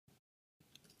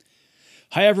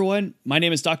Hi, everyone. My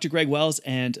name is Dr. Greg Wells,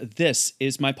 and this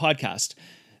is my podcast.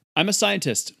 I'm a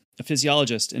scientist, a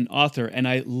physiologist, an author, and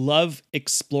I love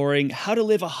exploring how to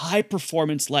live a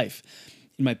high-performance life.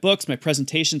 In my books, my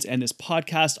presentations, and this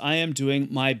podcast, I am doing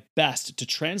my best to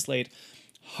translate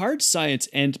hard science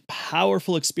and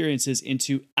powerful experiences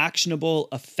into actionable,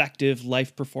 effective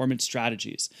life performance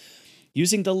strategies.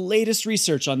 Using the latest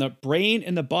research on the brain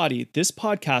and the body, this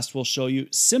podcast will show you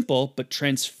simple but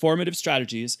transformative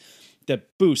strategies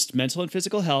that boost mental and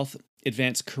physical health,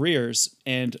 advance careers,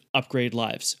 and upgrade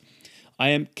lives. I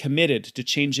am committed to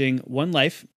changing one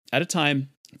life at a time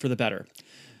for the better.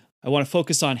 I want to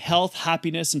focus on health,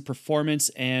 happiness, and performance,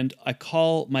 and I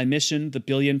call my mission the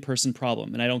billion-person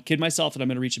problem. And I don't kid myself that I'm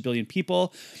going to reach 1 billion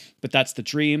people, but that's the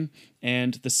dream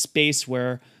and the space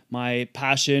where my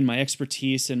passion, my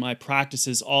expertise, and my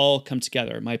practices all come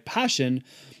together. My passion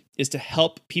is to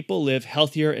help people live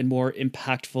healthier and more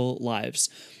impactful lives.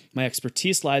 My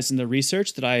expertise lies in the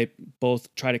research that I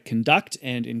both try to conduct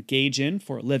and engage in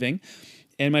for a living,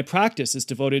 and my practice is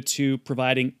devoted to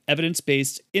providing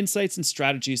evidence-based insights and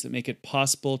strategies that make it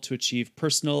possible to achieve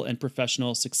personal and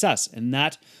professional success, and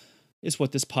that is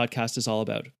what this podcast is all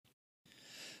about.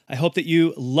 I hope that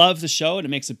you love the show and it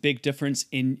makes a big difference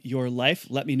in your life.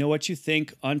 Let me know what you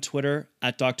think on Twitter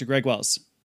at Dr. Greg Wells.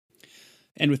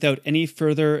 And without any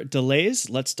further delays,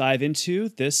 let's dive into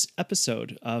this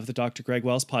episode of the Dr. Greg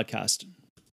Wells podcast.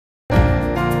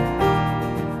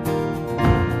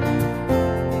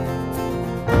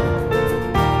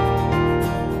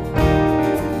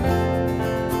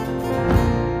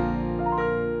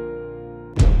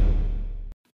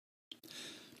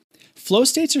 Flow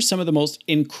states are some of the most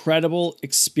incredible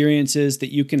experiences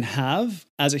that you can have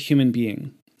as a human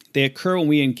being. They occur when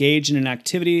we engage in an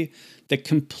activity that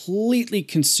completely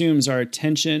consumes our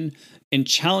attention and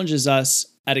challenges us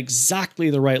at exactly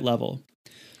the right level.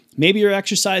 Maybe you're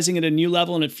exercising at a new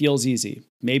level and it feels easy.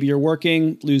 Maybe you're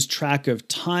working, lose track of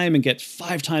time, and get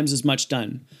 5 times as much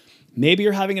done. Maybe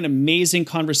you're having an amazing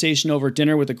conversation over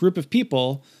dinner with a group of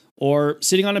people, or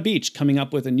sitting on a beach coming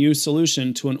up with a new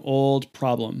solution to an old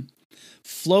problem.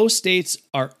 Flow states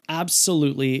are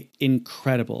absolutely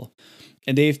incredible,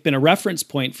 and they've been a reference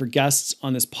point for guests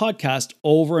on this podcast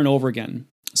over and over again.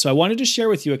 So I wanted to share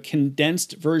with you a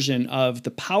condensed version of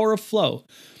the power of flow,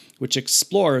 which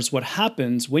explores what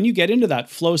happens when you get into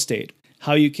that flow state,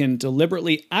 how you can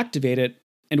deliberately activate it,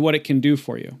 and what it can do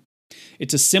for you.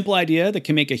 It's a simple idea that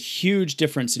can make a huge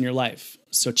difference in your life.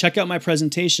 So check out my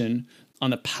presentation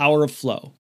on the power of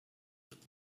flow.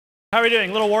 How are we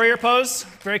doing? Little warrior pose,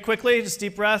 very quickly, just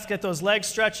deep breath, get those legs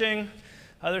stretching.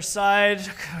 Other side,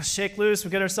 shake loose,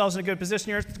 we get ourselves in a good position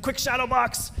here. Quick shadow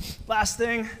box, last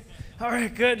thing. All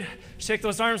right, good. Shake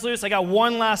those arms loose. I got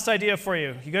one last idea for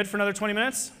you. You good for another 20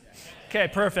 minutes? Okay,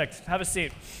 perfect. Have a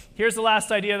seat. Here's the last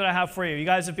idea that I have for you. You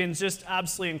guys have been just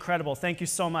absolutely incredible. Thank you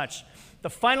so much. The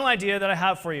final idea that I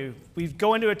have for you, we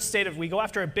go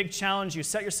after a big challenge, you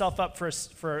set yourself up for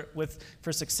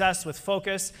success with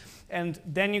focus, and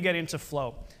then you get into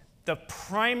flow. The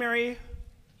primary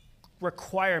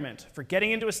requirement for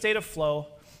getting into a state of flow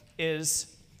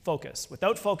is focus.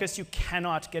 Without focus, you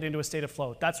cannot get into a state of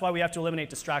flow. That's why we have to eliminate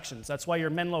distractions. That's why your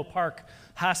Menlo Park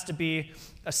has to be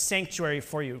a sanctuary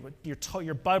for you,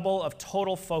 your bubble of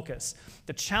total focus.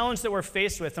 The challenge that we're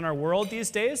faced with in our world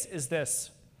these days is this: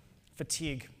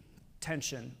 fatigue,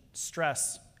 tension,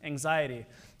 stress, anxiety.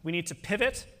 We need to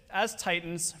pivot as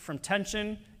Titans from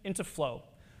tension into flow.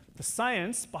 The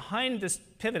science behind this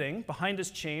pivoting, behind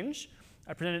this change,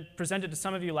 I presented to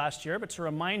some of you last year, but to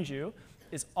remind you,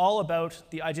 is all about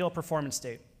the ideal performance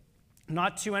state.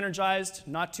 Not too energized,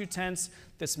 not too tense,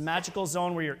 this magical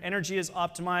zone where your energy is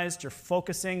optimized, you're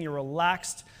focusing, you're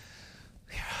relaxed,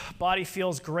 body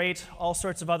feels great, all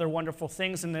sorts of other wonderful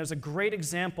things, and there's a great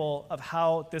example of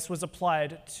how this was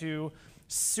applied to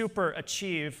super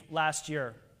achieve last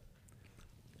year.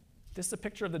 This is a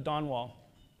picture of the Dawn Wall.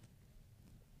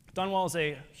 Dawn Wall is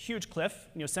a huge cliff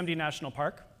in Yosemite National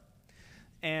Park.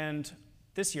 And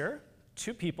this year,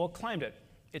 2 people climbed it.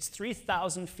 It's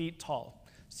 3,000 feet tall.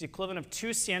 It's the equivalent of 2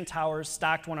 CN towers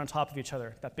stacked one on top of each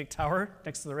other. That big tower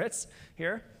next to the Ritz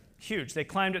here, huge. They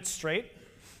climbed it straight.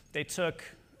 They took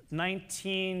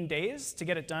 19 days to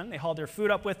get it done. They hauled their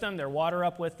food up with them, their water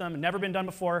up with them. Never been done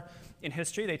before in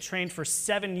history. They trained for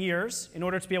 7 years in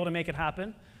order to be able to make it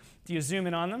happen. If you zoom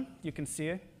in on them, you can see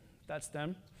it. That's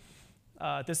them.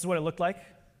 This is what it looked like.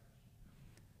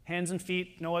 Hands and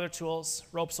feet, no other tools,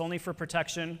 ropes only for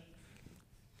protection.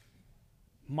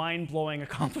 Mind-blowing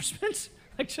accomplishment.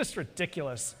 Like, just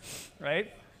ridiculous,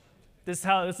 right? This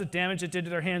is the damage it did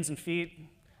to their hands and feet.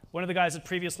 One of the guys had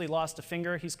previously lost a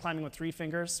finger. He's climbing with 3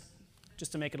 fingers.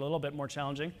 just to make it a little bit more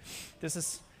challenging.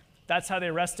 That's how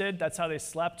they rested, that's how they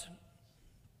slept.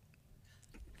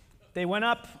 They went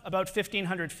up about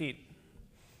 1,500 feet,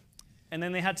 and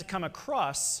then they had to come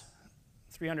across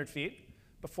 300 feet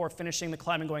before finishing the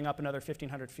climb and going up another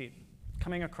 1,500 feet.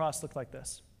 Coming across looked like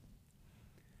this.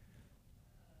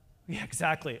 Yeah,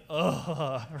 exactly.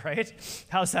 Ugh, right?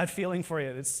 How's that feeling for you?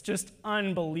 It's just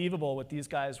unbelievable what these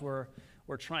guys were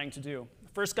trying to do.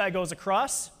 First guy goes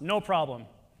across, no problem.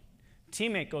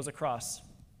 Teammate goes across.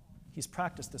 He's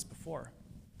practiced this before.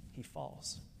 He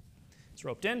falls. He's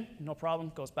roped in, no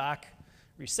problem, goes back,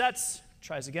 resets,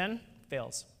 tries again,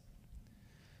 fails.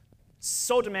 It's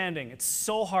so demanding, it's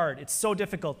so hard, it's so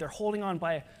difficult. They're holding on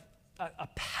by a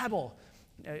pebble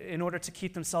in order to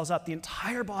keep themselves up. The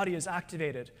entire body is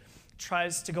activated.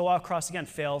 Tries to go across again,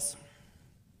 fails.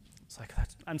 It's like,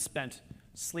 I'm spent.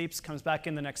 Sleeps, comes back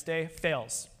in the next day,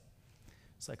 fails.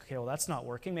 It's like, okay, well, that's not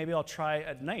working. Maybe I'll try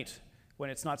at night when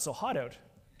it's not so hot out.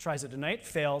 Tries it at night,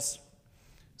 fails.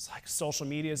 It's like social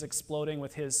media is exploding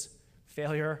with his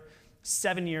failure.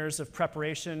 7 years of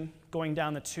preparation, going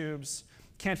down the tubes,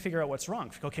 can't figure out what's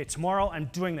wrong. Okay, tomorrow I'm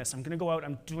doing this. I'm going to go out,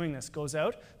 I'm doing this. Goes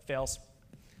out, fails,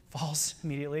 falls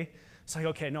immediately. It's like,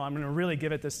 okay, no, I'm going to really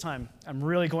give it this time. I'm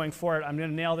really going for it. I'm going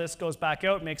to nail this. Goes back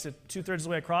out, makes it 2/3 of the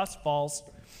way across, falls.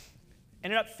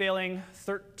 Ended up failing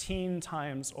 13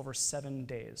 times over 7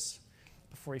 days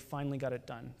before he finally got it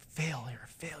done. Failure,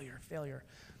 failure, failure.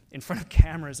 In front of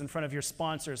cameras, in front of your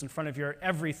sponsors, in front of your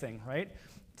everything, right?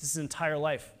 This is his entire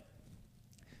life.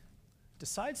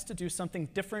 Decides to do something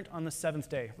different on the 7th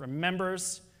day.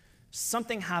 Remembers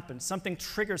something happened. Something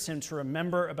triggers him to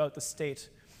remember about the state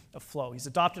of flow. He's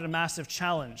adopted a massive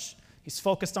challenge. He's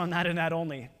focused on that and that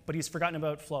only, but he's forgotten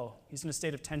about flow. He's in a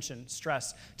state of tension,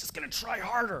 stress. Just going to try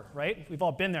harder, right? We've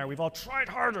all been there. We've all tried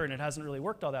harder, and it hasn't really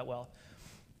worked all that well.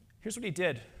 Here's what he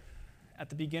did at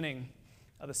the beginning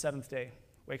of the 7th day.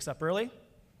 Wakes up early,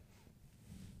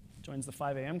 joins the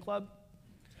 5 a.m. club,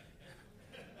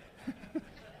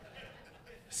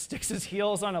 sticks his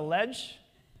heels on a ledge,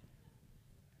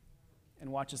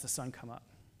 and watches the sun come up.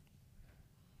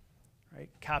 Right?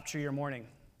 Capture your morning.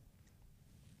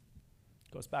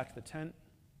 Goes back to the tent,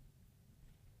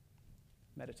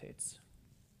 meditates,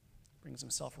 brings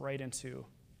himself right into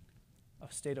a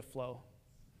state of flow,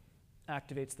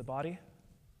 activates the body,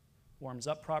 warms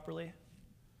up properly,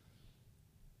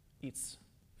 eats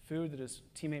food that his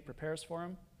teammate prepares for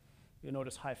him. You'll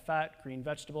notice high fat, green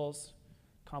vegetables,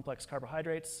 complex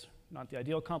carbohydrates, not the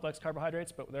ideal complex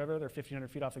carbohydrates, but whatever, they're 1,500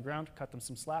 feet off the ground, cut them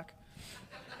some slack.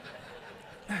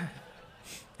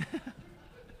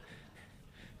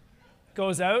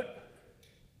 Goes out.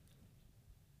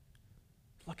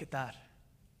 Look at that.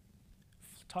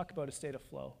 Talk about a state of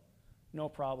flow. No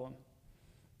problem.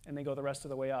 And they go the rest of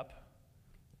the way up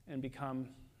and become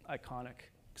iconic.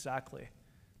 Exactly.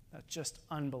 That's just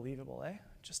unbelievable, eh?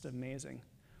 Just amazing.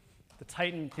 The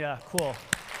Titan, yeah, cool.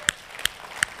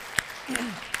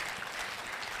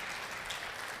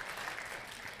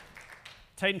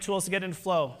 Titan tools to get into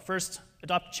flow. First,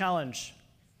 adopt a challenge.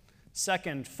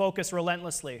 Second, focus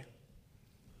relentlessly.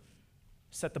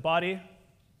 Set the body,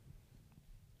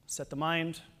 set the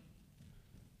mind,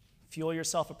 fuel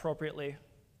yourself appropriately,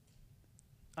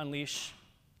 unleash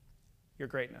your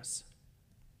greatness.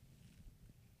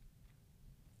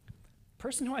 The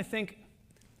person who I think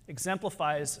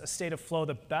exemplifies a state of flow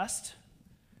the best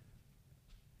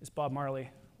is Bob Marley.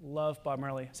 Love Bob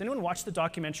Marley. Has anyone watched the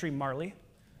documentary Marley?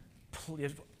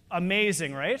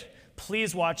 Amazing, right?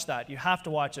 Please watch that. You have to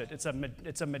watch it. It's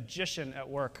a magician at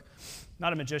work.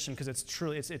 Not a magician because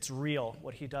it's real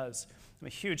what he does. I'm a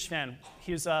huge fan.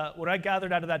 What I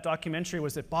gathered out of that documentary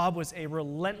was that Bob was a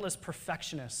relentless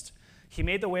perfectionist. He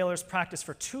made the Wailers practice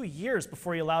for 2 years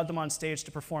before he allowed them on stage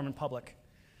to perform in public.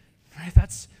 Right?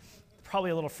 That's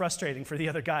probably a little frustrating for the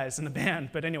other guys in the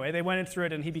band. But anyway, they went through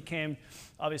it, and he became,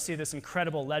 obviously, this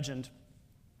incredible legend.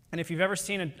 And if you've ever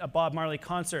seen a Bob Marley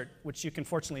concert, which you can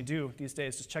fortunately do these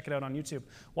days, just check it out on YouTube.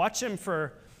 Watch him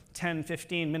for 10,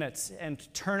 15 minutes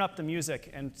and turn up the music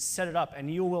and set it up,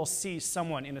 and you will see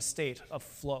someone in a state of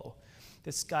flow.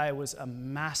 This guy was a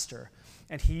master.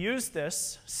 And he used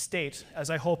this state, as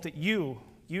I hope that you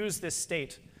use this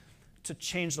state, to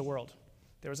change the world.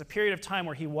 There was a period of time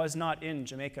where he was not in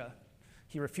Jamaica.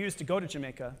 He refused to go to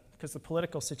Jamaica because the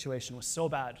political situation was so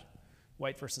bad.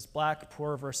 White versus black,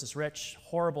 poor versus rich,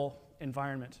 horrible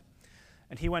environment.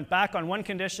 And he went back on one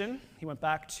condition. He went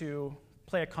back to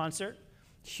play a concert,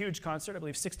 huge concert. I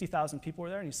believe 60,000 people were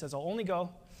there. And he says, I'll only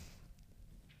go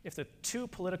if the 2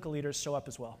 political leaders show up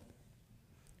as well.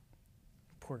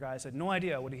 Poor guys had no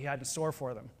idea what he had in store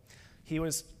for them. He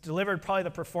was delivered probably the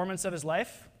performance of his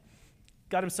life.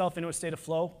 got himself into a state of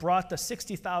flow, brought the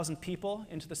 60,000 people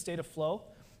into the state of flow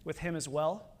with him as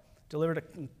well, delivered an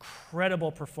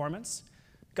incredible performance,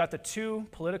 got the two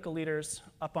political leaders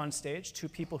up on stage, two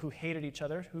people who hated each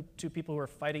other, two people who were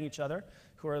fighting each other,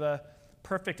 who are the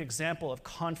perfect example of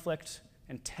conflict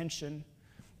and tension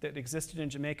that existed in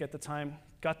Jamaica at the time,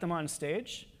 got them on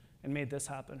stage and made this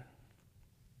happen.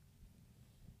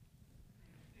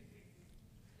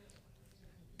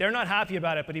 They're not happy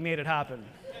about it, but he made it happen.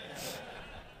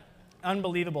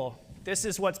 Unbelievable. This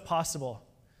is what's possible.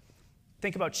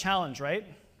 Think about challenge, right?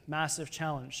 Massive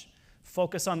challenge.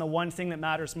 Focus on the one thing that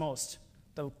matters most,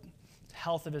 the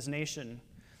health of his nation,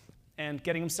 and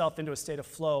getting himself into a state of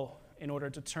flow in order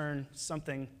to turn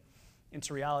something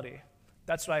into reality.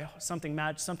 That's something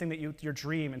that your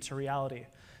dream into reality.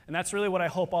 And that's really what I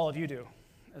hope all of you do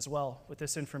as well with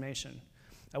this information.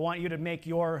 I want you to make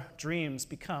your dreams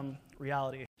become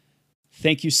reality.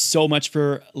 Thank you so much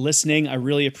for listening. I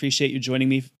really appreciate you joining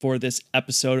me for this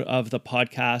episode of the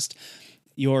podcast.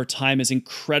 Your time is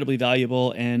incredibly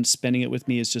valuable, and spending it with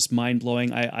me is just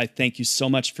mind-blowing. I thank you so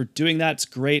much for doing that. It's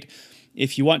great.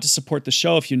 If you want to support the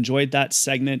show, if you enjoyed that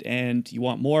segment and you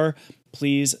want more,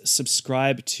 please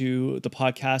subscribe to the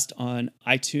podcast on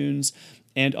iTunes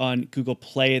and on Google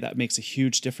Play. That makes a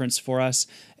huge difference for us.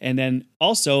 And then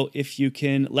also, if you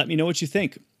can let me know what you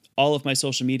think. All of my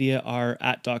social media are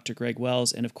at Dr. Greg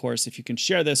Wells. And of course, if you can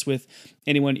share this with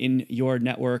anyone in your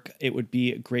network, it would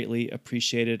be greatly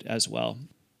appreciated as well.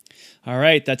 All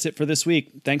right, that's it for this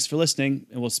week. Thanks for listening,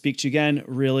 and we'll speak to you again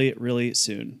really, really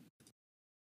soon.